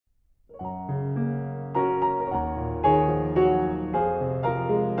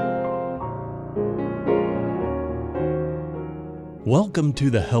Welcome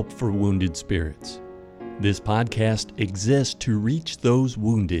to the Help for Wounded Spirits. This podcast exists to reach those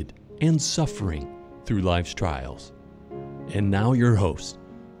wounded and suffering through life's trials. And now your hosts,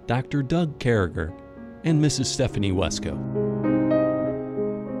 Dr. Doug Carragher and Mrs. Stephanie Wesco.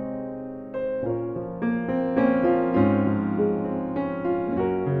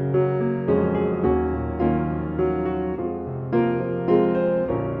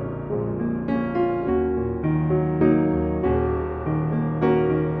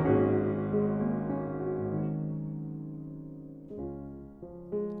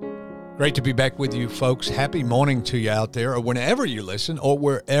 Great to be back with you, folks. Happy morning to you out there, or whenever you listen, or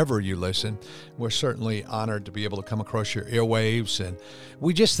wherever you listen. We're certainly honored to be able to come across your airwaves, and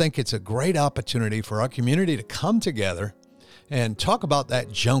we just think it's a great opportunity for our community to come together and talk about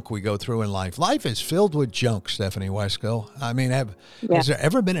that junk we go through in life. Life is filled with junk, Stephanie Wesco. I mean, has there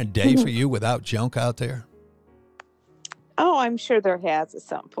ever been a day for you without junk out there? Oh, I'm sure there has at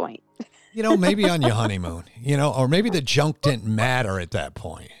some point. Maybe on your honeymoon, or maybe the junk didn't matter at that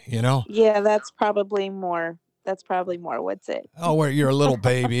point, Yeah, that's probably more. What's it? Oh, where you're a little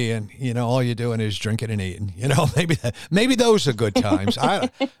baby and, all you're doing is drinking and eating, maybe those are good times.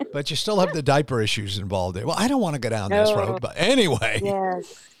 But you still have the diaper issues involved there. Well, I don't want to go down this road, but anyway.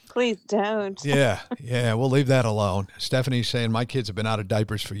 Yes, please don't. Yeah, we'll leave that alone. Stephanie's saying my kids have been out of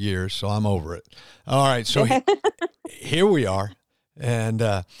diapers for years, so I'm over it. All right, so here we are.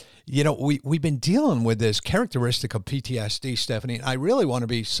 And, we've been dealing with this characteristic of PTSD, Stephanie. And I really want to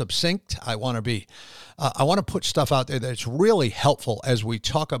be succinct. I want to put stuff out there that's really helpful as we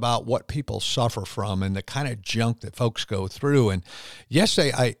talk about what people suffer from and the kind of junk that folks go through. And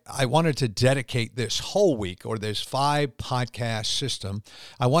yesterday, I wanted to dedicate this whole week, or this 5-podcast system.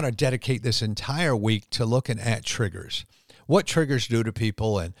 I want to dedicate this entire week to looking at triggers. What triggers do to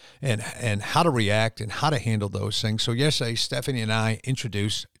people and how to react and how to handle those things. So yesterday, Stephanie and I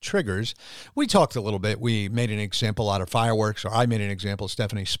introduced triggers. We talked a little bit. We made an example out of fireworks, or I made an example.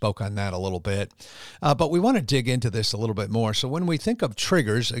 Stephanie spoke on that a little bit. But we want to dig into this a little bit more. So when we think of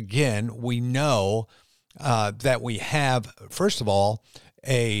triggers, again, we know that we have, first of all,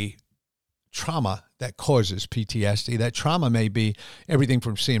 a trauma that causes PTSD. That trauma may be everything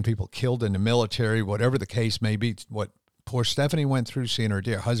from seeing people killed in the military, whatever the case may be, what poor Stephanie went through, seeing her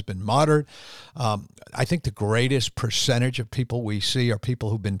dear husband martyred. I think the greatest percentage of people we see are people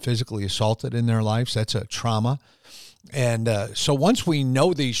who've been physically assaulted in their lives. That's a trauma. And so once we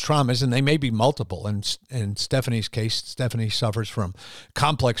know these traumas, and they may be multiple, and in Stephanie's case, Stephanie suffers from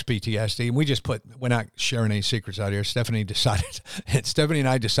complex PTSD, and we're not sharing any secrets out here. Stephanie and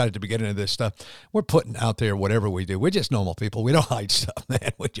I decided to be getting into this stuff. We're putting out there whatever we do. We're just normal people. We don't hide stuff,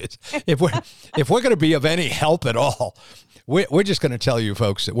 man. If we're going to be of any help at all, we're just going to tell you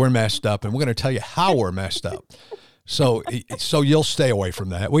folks that we're messed up, and we're going to tell you how we're messed up. So you'll stay away from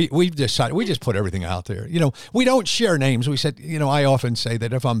that. We've decided, we just put everything out there. We don't share names. We said, I often say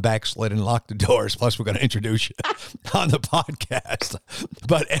that if I'm backslid and lock the doors, plus we're going to introduce you on the podcast,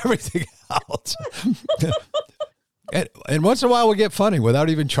 but everything else. And once in a while we get funny without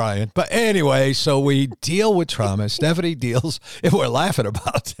even trying. But anyway, so we deal with trauma. Stephanie deals, if we're laughing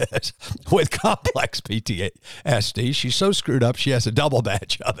about this, with complex PTSD. She's so screwed up, she has a double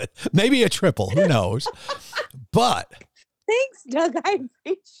batch of it. Maybe a triple, who knows? But thanks, Doug. I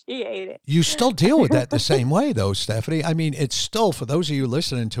appreciate it. You still deal with that the same way, though, Stephanie. I mean, it's still, for those of you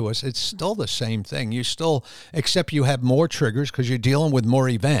listening to us, it's still the same thing. Except you have more triggers because you're dealing with more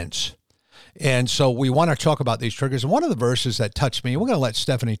events. And so we want to talk about these triggers. And one of the verses that touched me, we're going to let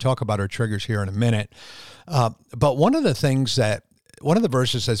Stephanie talk about her triggers here in a minute. But one of the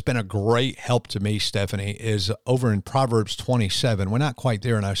verses that's been a great help to me, Stephanie, is over in Proverbs 27. We're not quite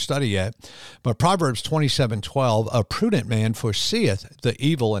there in our study yet, but Proverbs 27:12, a prudent man foreseeth the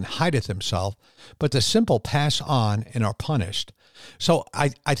evil and hideth himself, but the simple pass on and are punished. So I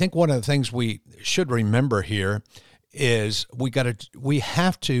think one of the things we should remember here is we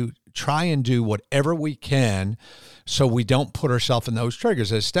have to try and do whatever we can so we don't put ourselves in those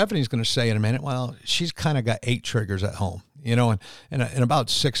triggers. As Stephanie's going to say in a minute, well, she's kind of got 8 triggers at home, and about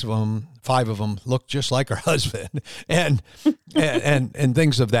 5 of them look just like her husband and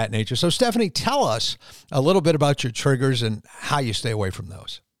things of that nature. So Stephanie, tell us a little bit about your triggers and how you stay away from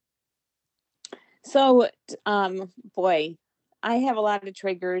those. So, I have a lot of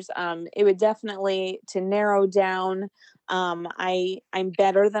triggers. It would definitely, to narrow down, I'm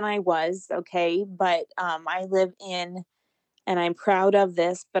better than I was. Okay. But, I live in, and I'm proud of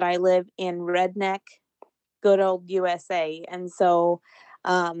this, but I live in redneck, good old USA. And so,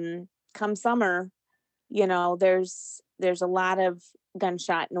 come summer, there's a lot of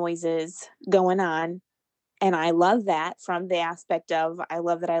gunshot noises going on. And I love that from the aspect of, I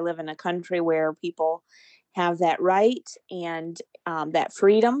love that I live in a country where people have that right and that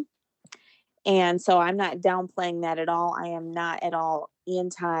freedom. And so I'm not downplaying that at all. I am not at all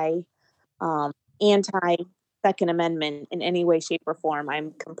anti Second Amendment in any way, shape, or form.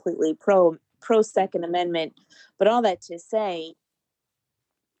 I'm completely pro Second Amendment. But all that to say,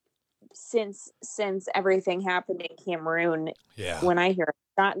 since everything happened in Cameroon, Yeah. when I hear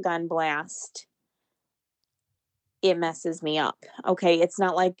a shotgun blast, it messes me up. Okay, it's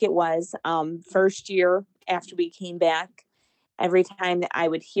not like it was first year after we came back. Every time that I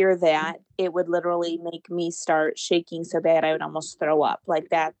would hear that, it would literally make me start shaking so bad I would almost throw up. Like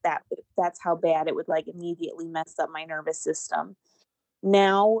that's how bad it would like immediately mess up my nervous system.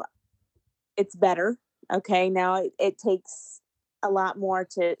 Now it's better. Okay, now it takes a lot more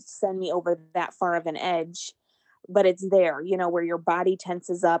to send me over that far of an edge, but it's there, where your body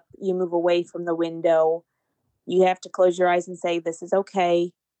tenses up, you move away from the window, you have to close your eyes and say, this is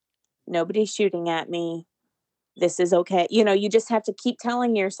okay. Nobody's shooting at me. This is okay. You just have to keep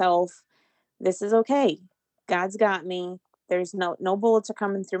telling yourself, this is okay. God's got me. There's no bullets are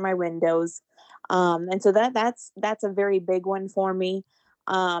coming through my windows. And so that's a very big one for me.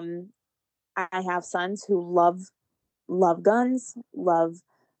 I have sons who love guns, love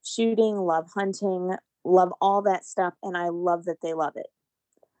shooting, love hunting, love all that stuff, and I love that they love it.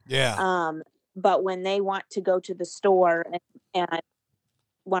 Yeah. But when they want to go to the store and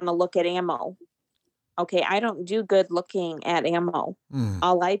want to look at ammo, okay, I don't do good looking at ammo.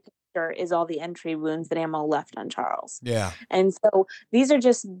 All I picture is all the entry wounds that ammo left on Charles. Yeah. And so these are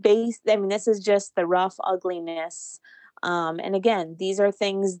just this is just the rough ugliness. And again, these are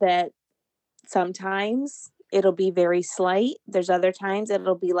things that sometimes it'll be very slight. There's other times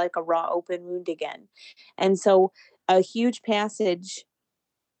it'll be like a raw open wound again. And so a huge passage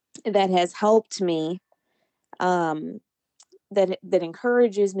that has helped me, that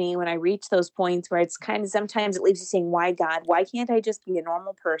encourages me when I reach those points where it's kind of, sometimes it leaves you saying, why God, why can't I just be a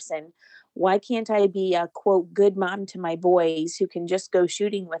normal person? Why can't I be a quote good mom to my boys who can just go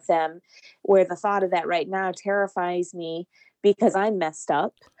shooting with them, where the thought of that right now terrifies me because I'm messed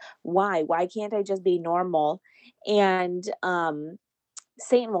up? Why can't I just be normal? And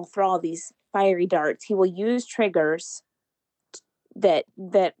Satan will throw all these fiery darts. He will use triggers that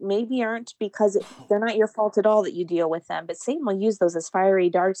maybe aren't, because they're not your fault at all that you deal with them, but Satan will use those as fiery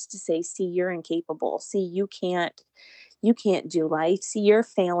darts to say, see, you're incapable, see, you can't do life, see, you're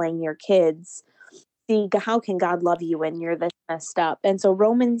failing your kids, see, how can God love you when you're this messed up? And so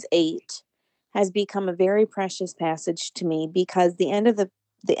Romans 8 has become a very precious passage to me, because the end of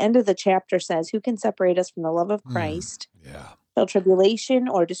the chapter says, who can separate us from the love of Christ? Yeah. Shall tribulation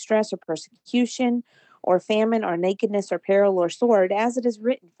or distress or persecution or famine or nakedness or peril or sword? As it is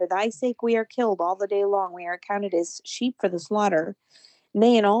written, for thy sake we are killed all the day long. We are counted as sheep for the slaughter.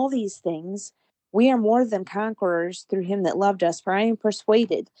 Nay, in all these things we are more than conquerors through him that loved us. For I am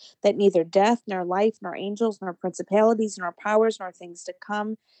persuaded that neither death, nor life, nor angels, nor principalities, nor powers, nor things to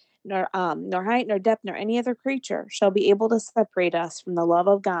come, nor height, nor depth, nor any other creature shall be able to separate us from the love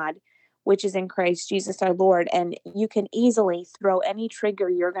of God, which is in Christ Jesus our Lord. And you can easily throw any trigger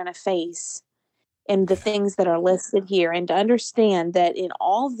you're going to face in the things that are listed here, and to understand that in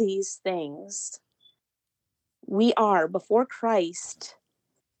all these things, we are before Christ,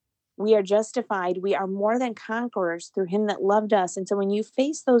 we are justified, we are more than conquerors through him that loved us. And so when you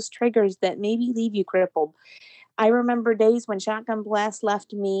face those triggers that maybe leave you crippled, I remember days when shotgun blasts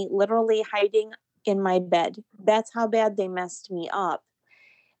left me literally hiding in my bed. That's how bad they messed me up.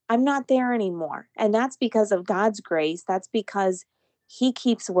 I'm not there anymore. And that's because of God's grace. That's because he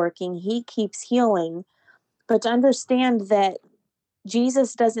keeps working, he keeps healing. But to understand that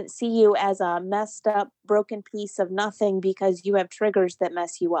Jesus doesn't see you as a messed up, broken piece of nothing because you have triggers that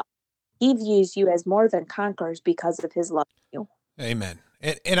mess you up. He views you as more than conquerors because of his love for you. Amen.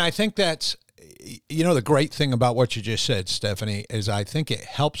 And I think that's, the great thing about what you just said, Stephanie, is I think it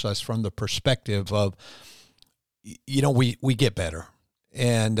helps us from the perspective of, we get better.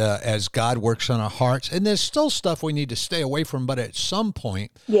 And as God works on our hearts, and there's still stuff we need to stay away from, but at some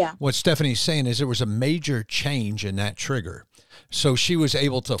point, what Stephanie's saying is there was a major change in that trigger. So she was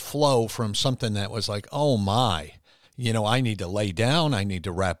able to flow from something that was like, oh my, I need to lay down, I need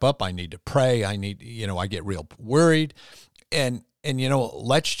to wrap up, I need to pray, I get real worried. And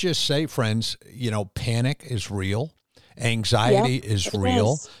let's just say, friends, panic is real. Anxiety is it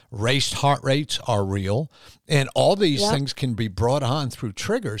real. is. Raced heart rates are real. And all these Yep. things can be brought on through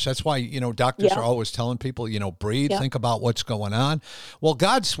triggers. That's why, doctors are Yep. always telling people, breathe, Yep. think about what's going on. Well,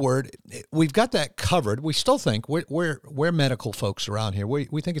 God's word, we've got that covered. We still think we're medical folks around here.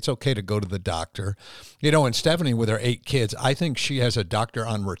 We think it's okay to go to the doctor. And Stephanie with her 8 kids, I think she has a doctor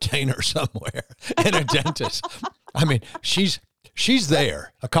on retainer somewhere and a dentist. I mean, she's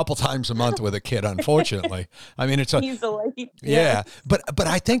there a couple times a month with a kid, unfortunately. I mean, it's Easily. yeah, but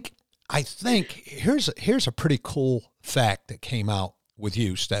I think here's a pretty cool fact that came out with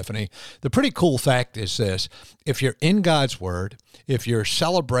you, Stephanie. The pretty cool fact is this: if you're in God's word, if you're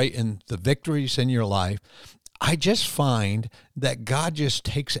celebrating the victories in your life, I just find that God just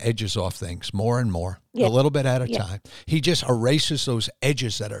takes edges off things more and more, a little bit at a time. He just erases those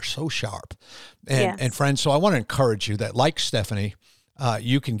edges that are so sharp. And friends, so I want to encourage you that, like Stephanie,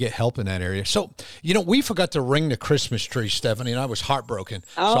 you can get help in that area. So, we forgot to ring the Christmas tree, Stephanie, and I was heartbroken.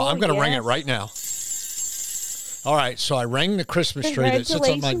 So I'm going to ring it right now. All right, so I rang the Christmas tree that sits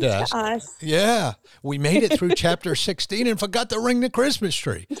on my desk. To us. Yeah, we made it through chapter 16 and forgot to ring the Christmas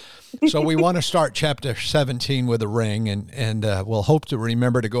tree. So we want to start chapter 17 with a ring, and we'll hope to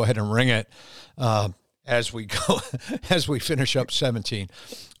remember to go ahead and ring it as we finish up 17.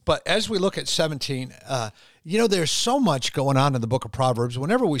 But as we look at 17, there's so much going on in the book of Proverbs.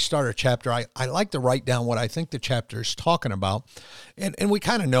 Whenever we start a chapter, I like to write down what I think the chapter is talking about. And we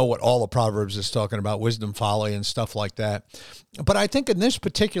kind of know what all the Proverbs is talking about, wisdom, folly, and stuff like that. But I think in this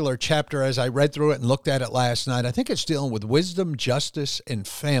particular chapter, as I read through it and looked at it last night, I think it's dealing with wisdom, justice, and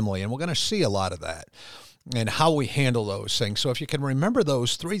family. And we're going to see a lot of that and how we handle those things. So if you can remember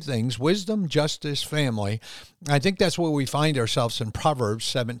those 3 things, wisdom, justice, family, I think that's where we find ourselves in Proverbs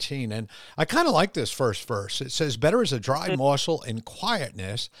 17. And I kind of like this first verse. It says, better is a dry morsel in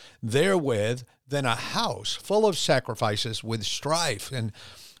quietness therewith than a house full of sacrifices with strife. And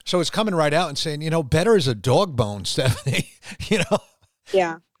so it's coming right out and saying, better is a dog bone, Stephanie,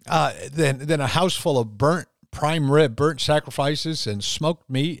 Yeah. than a house full of prime rib, burnt sacrifices and smoked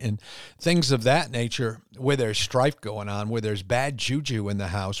meat and things of that nature, where there's strife going on, where there's bad juju in the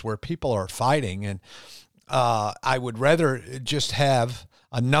house, where people are fighting. And I would rather just have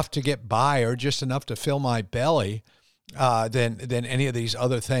enough to get by or just enough to fill my belly than any of these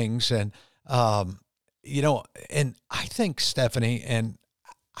other things. And, and I think, Stephanie, and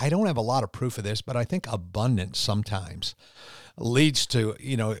I don't have a lot of proof of this, but I think abundance sometimes leads to,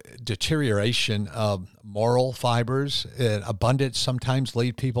 deterioration of moral fibers. Abundance sometimes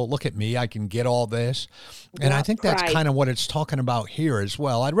lead people, look at me, I can get all this. And I think that's kind of what it's talking about here as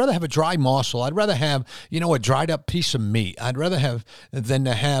well. I'd rather have a dry morsel. I'd rather have, a dried up piece of meat. I'd rather have than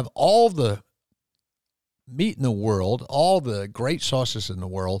to have all the meat in the world, all the great sauces in the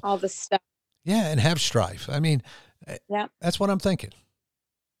world. All the stuff. Yeah, and have strife. I mean, that's what I'm thinking.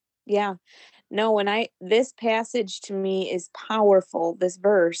 Yeah. No, this passage to me is powerful, this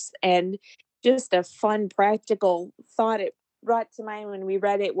verse, and just a fun, practical thought it brought to mind when we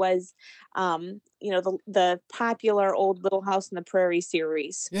read it was, the popular old Little House on the Prairie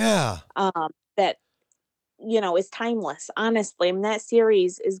series. Yeah. That, is timeless, honestly. I mean, that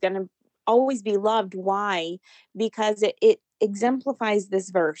series is going to always be loved. Why? Because it exemplifies this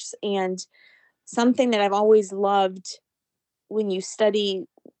verse. And something that I've always loved when you study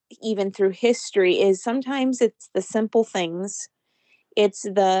even through history is sometimes it's the simple things. It's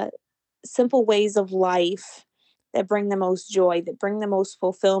the simple ways of life that bring the most joy, that bring the most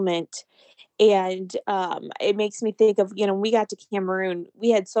fulfillment. And it makes me think of, when we got to Cameroon,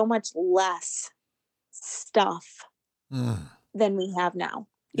 we had so much less stuff than we have now.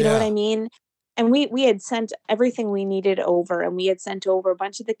 You know what I mean? And we had sent everything we needed over, and we had sent over a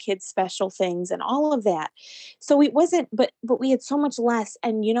bunch of the kids' special things and all of that. So it wasn't, but we had so much less.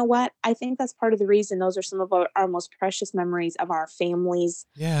 And you know what? I think that's part of the reason those are some of our most precious memories of our family's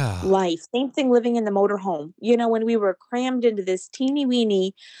life. Same thing living in the motorhome. When we were crammed into this teeny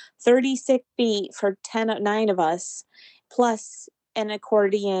weeny 36 feet for 9 of us, plus an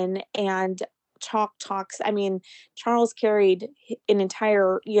accordion and chalk talks. I mean, Charles carried an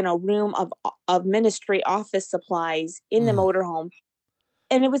entire, room of ministry office supplies in the motorhome.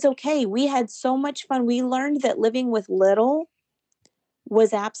 And it was okay. We had so much fun. We learned that living with little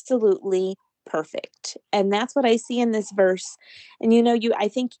was absolutely perfect. And that's what I see in this verse. And I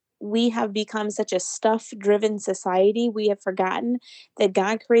think we have become such a stuff-driven society. We have forgotten that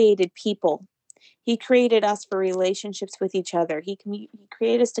God created people. He created us for relationships with each other. He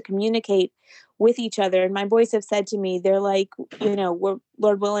created us to communicate with each other. And my boys have said to me, they're like, we're,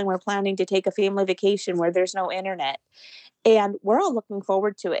 Lord willing, we're planning to take a family vacation where there's no internet. And we're all looking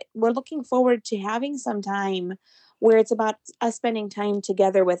forward to it. We're looking forward to having some time where it's about us spending time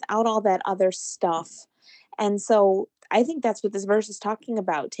together without all that other stuff. And so I think that's what this verse is talking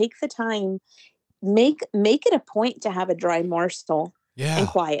about. Take the time, make it a point to have a dry morsel and Yeah.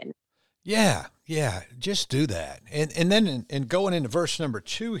 quiet. Yeah. Yeah. Just do that. And then in going into verse number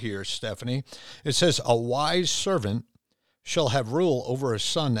 2 here, Stephanie, it says, a wise servant shall have rule over a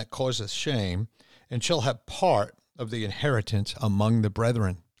son that causeth shame, and shall have part of the inheritance among the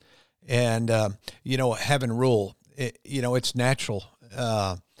brethren. And, having rule, it's natural,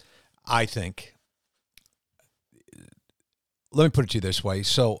 I think. Let me put it to you this way.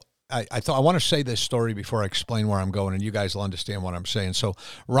 So I thought I want to say this story before I explain where I'm going, and you guys will understand what I'm saying. So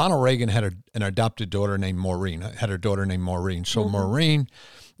Ronald Reagan had an adopted daughter named Maureen. Had her daughter named Maureen. So Maureen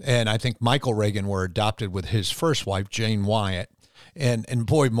and I think Michael Reagan were adopted with his first wife, Jane Wyatt. And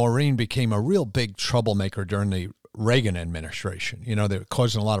boy, Maureen became a real big troublemaker during the Reagan administration. They were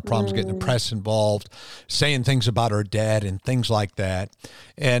causing a lot of problems, getting the press involved, saying things about her dad and things like that.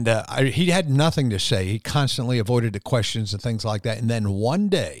 And he had nothing to say. He constantly avoided the questions and things like that. And then one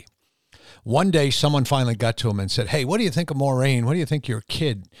day, someone finally got to him and said, hey, what do you think of Maureen? What do you think your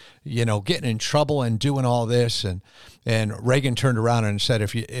kid, getting in trouble and doing all this? And Reagan turned around and said,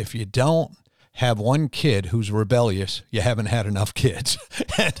 if you don't have one kid who's rebellious, you haven't had enough kids.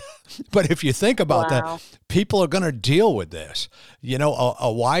 But if you think about that, people are going to deal with this.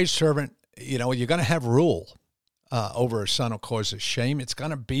 A wise servant, you're going to have rule over a son who causes shame. It's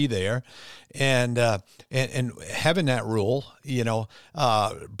going to be there. And having that rule,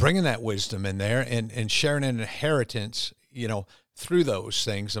 bringing that wisdom in there and sharing an inheritance, through those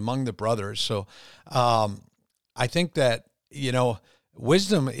things among the brothers. So I think that,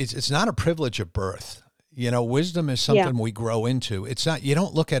 wisdom it's not a privilege of birth. Wisdom is something we grow into. It's not, you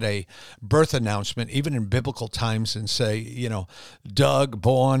don't look at a birth announcement, even in biblical times, and say, Doug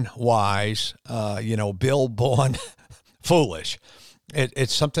born wise, Bill born foolish.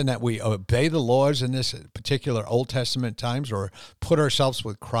 It's something that we obey the laws in this particular Old Testament times, or put ourselves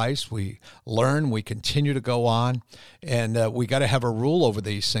with Christ. We learn, we continue to go on, and we got to have a rule over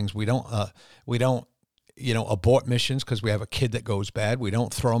these things. We don't abort missions because we have a kid that goes bad. We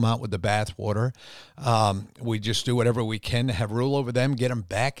don't throw them out with the bathwater. We just do whatever we can to have rule over them, get them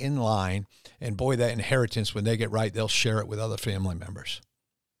back in line. And boy, that inheritance, when they get right, they'll share it with other family members.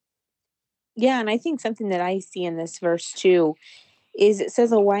 Yeah, and I think something that I see in this verse too is it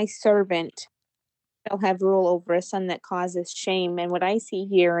says a wise servant shall have rule over a son that causes shame. And what I see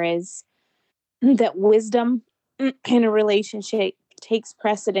here is that wisdom in a relationship takes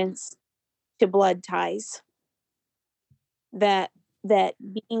precedence to blood ties. That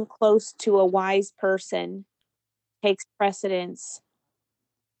being close to a wise person takes precedence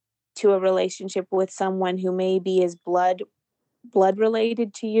to a relationship with someone who maybe is blood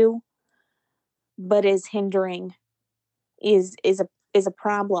related to you, but is hindering, is a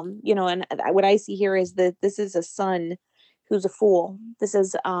problem. And what I see here is that this is a son who's a fool. This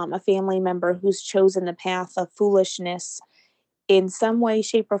is a family member who's chosen the path of foolishness in some way,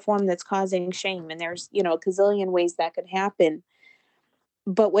 shape, or form that's causing shame. And there's, a gazillion ways that could happen.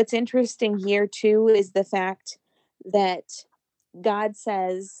 But what's interesting here too is the fact that God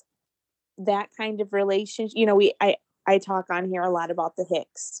says that kind of relationship, I talk on here a lot about the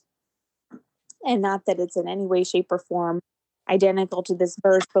Hicks, and not that it's in any way, shape, or form identical to this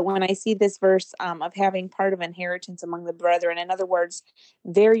verse, but when I see this verse of having part of inheritance among the brethren, in other words,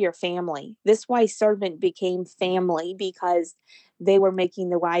 they're your family. This wise servant became family because they were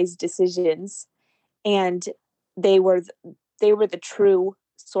making the wise decisions, and they were the true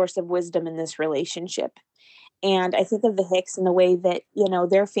source of wisdom in this relationship. And I think of the Hicks in the way that,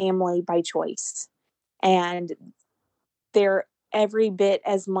 they're family by choice, and they're every bit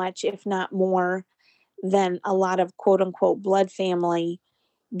as much, if not more, than a lot of quote unquote blood family,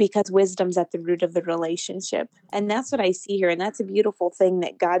 because wisdom's at the root of the relationship. And that's what I see here. And that's a beautiful thing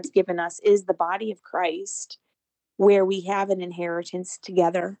that God's given us, is the body of Christ, where we have an inheritance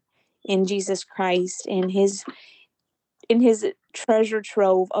together in Jesus Christ, in his treasure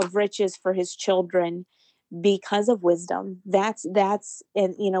trove of riches for his children, because of wisdom. That's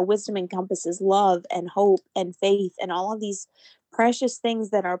and wisdom encompasses love and hope and faith and all of these precious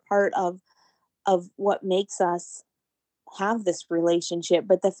things that are part of what makes us have this relationship.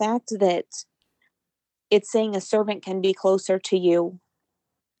 But the fact that it's saying a servant can be closer to you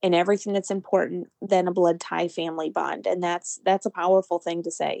in everything that's important than a blood tie family bond, and that's a powerful thing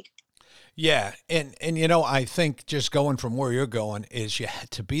to say. Yeah, and I think just going from where you're going is,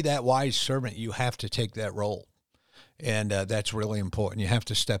 to be that wise servant, you have to take that role, and that's really important. You have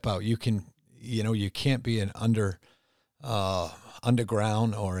to step out. You can't be an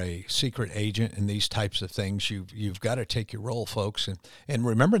underground or a secret agent in these types of things, you've got to take your role, folks. And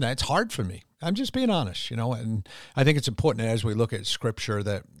remember that it's hard for me. I'm just being honest, and I think it's important as we look at Scripture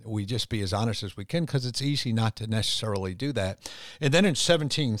that we just be as honest as we can, because it's easy not to necessarily do that. And then in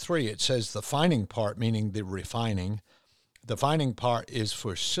 17:3, it says the fining part, meaning the refining part is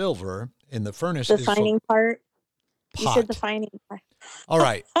for silver, and the furnace The is fining part. pot. You said the fining part. All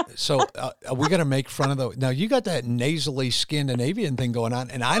right. So are we going to make fun of the... Now, you got that nasally Scandinavian thing going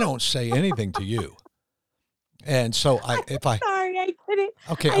on, and I don't say anything to you. And so Sorry, I couldn't.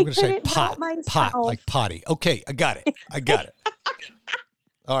 Okay, I'm going to say pot, like potty. Okay, I got it.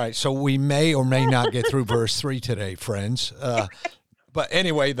 All right, so we may or may not get through verse 3 today, friends. But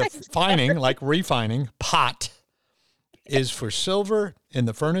anyway, the fining, like refining, pot, is for silver, and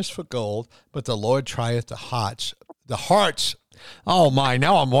the furnace for gold, but the Lord trieth the hearts. Oh my,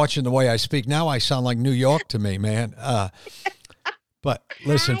 now I'm watching the way I speak. Now I sound like New York to me, man. But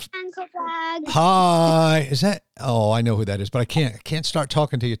listen. Hi, Uncle Doug. Hi. Is that? Oh, I know who that is, but I can't start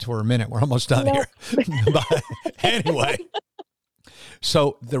talking to you for a minute. We're almost done here. But anyway.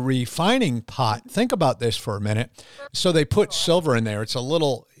 So the refining pot, think about this for a minute. So they put silver in there. It's a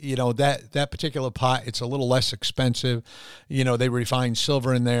little, that particular pot, it's a little less expensive. They refine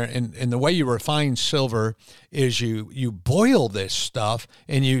silver in there. And the way you refine silver is you boil this stuff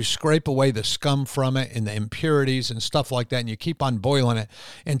and you scrape away the scum from it and the impurities and stuff like that. And you keep on boiling it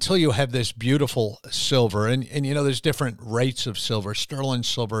until you have this beautiful silver. And there's different rates of silver. Sterling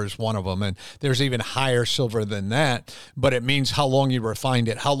silver is one of them. And there's even higher silver than that. But it means how long you refined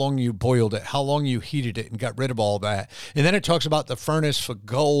it, how long you boiled it, how long you heated it and got rid of all that. And then it talks about the furnace for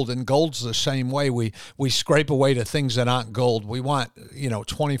gold, and gold's the same way. We scrape away the things that aren't gold. We want,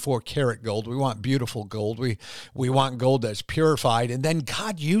 24 karat gold. We want beautiful gold. We want gold that's purified. And then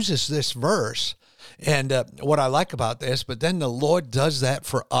God uses this verse. And what I like about this, but then the Lord does that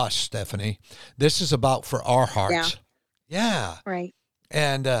for us, Stephanie. This is about for our hearts. Yeah. Right.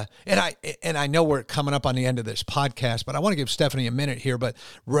 And I know we're coming up on the end of this podcast, but I want to give Stephanie a minute here. But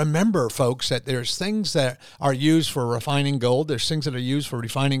remember, folks, that there's things that are used for refining gold. There's things that are used for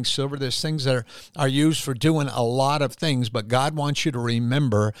refining silver. There's things that are used for doing a lot of things. But God wants you to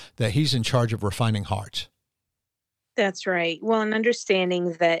remember that He's in charge of refining hearts. That's right. Well, and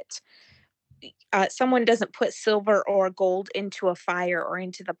understanding that someone doesn't put silver or gold into a fire or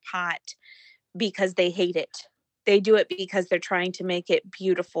into the pot because they hate it. They do it because they're trying to make it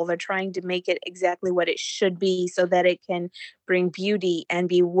beautiful. They're trying to make it exactly what it should be so that it can bring beauty and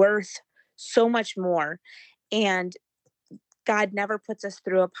be worth so much more. And God never puts us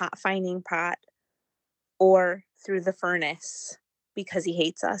through a fining pot or through the furnace because He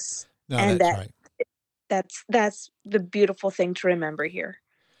hates us. No, and that's right. That's the beautiful thing to remember here.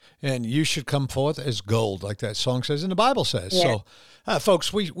 And you should come forth as gold, like that song says and the Bible says. Yeah. So,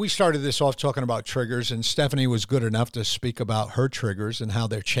 folks, we started this off talking about triggers, and Stephanie was good enough to speak about her triggers and how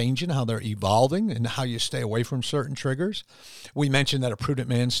they're changing, how they're evolving, and how you stay away from certain triggers. We mentioned that a prudent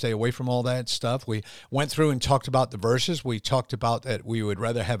man stay away from all that stuff. We went through and talked about the verses. We talked about that we would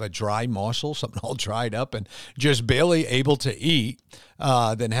rather have a dry morsel, something all dried up and just barely able to eat,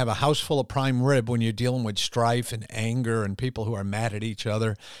 than have a house full of prime rib when you're dealing with strife and anger and people who are mad at each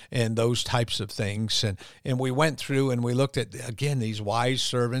other and those types of things. And we went through and we looked at, again, these wise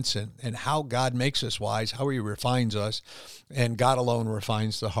servants and how God makes us wise, how He refines us, and God alone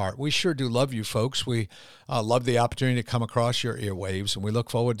refines the heart. We sure do love you, folks. We love the opportunity to come across your airwaves, and we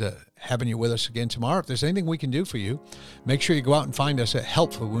look forward to having you with us again tomorrow. If there's anything we can do for you, make sure you go out and find us at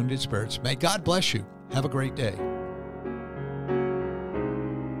Help for Wounded Spirits. May God bless you. Have a great day.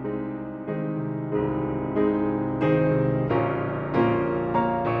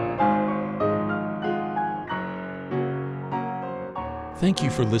 Thank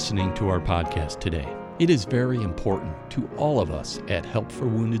you for listening to our podcast today. It is very important to all of us at Help for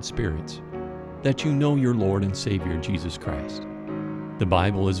Wounded Spirits that you know your Lord and Savior, Jesus Christ. The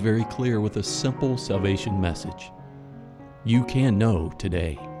Bible is very clear with a simple salvation message. You can know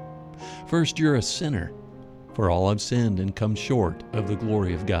today. First, you're a sinner, for all have sinned and come short of the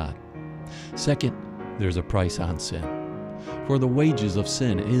glory of God. Second, there's a price on sin, for the wages of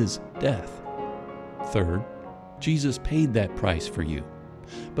sin is death. Third, Jesus paid that price for you.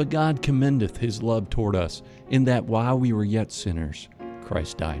 But God commendeth His love toward us, in that while we were yet sinners,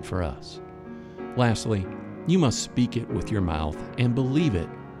 Christ died for us. Lastly, you must speak it with your mouth and believe it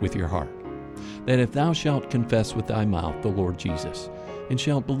with your heart, that if thou shalt confess with thy mouth the Lord Jesus, and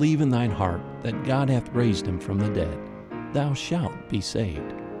shalt believe in thine heart that God hath raised Him from the dead, thou shalt be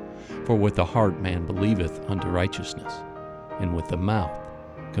saved. For with the heart man believeth unto righteousness, and with the mouth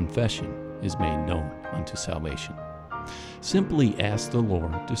confession is made known unto salvation. Simply ask the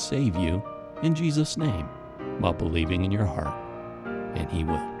Lord to save you in Jesus' name while believing in your heart, and He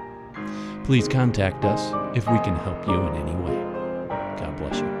will. Please contact us if we can help you in any way. God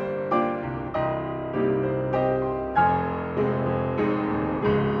bless you.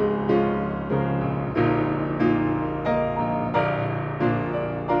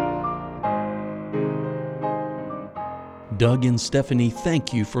 Doug and Stephanie,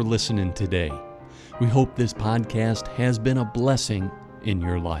 thank you for listening today. We hope this podcast has been a blessing in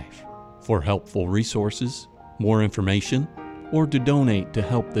your life. For helpful resources, more information, or to donate to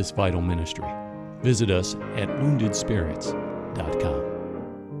help this vital ministry, visit us at woundedspirits.com.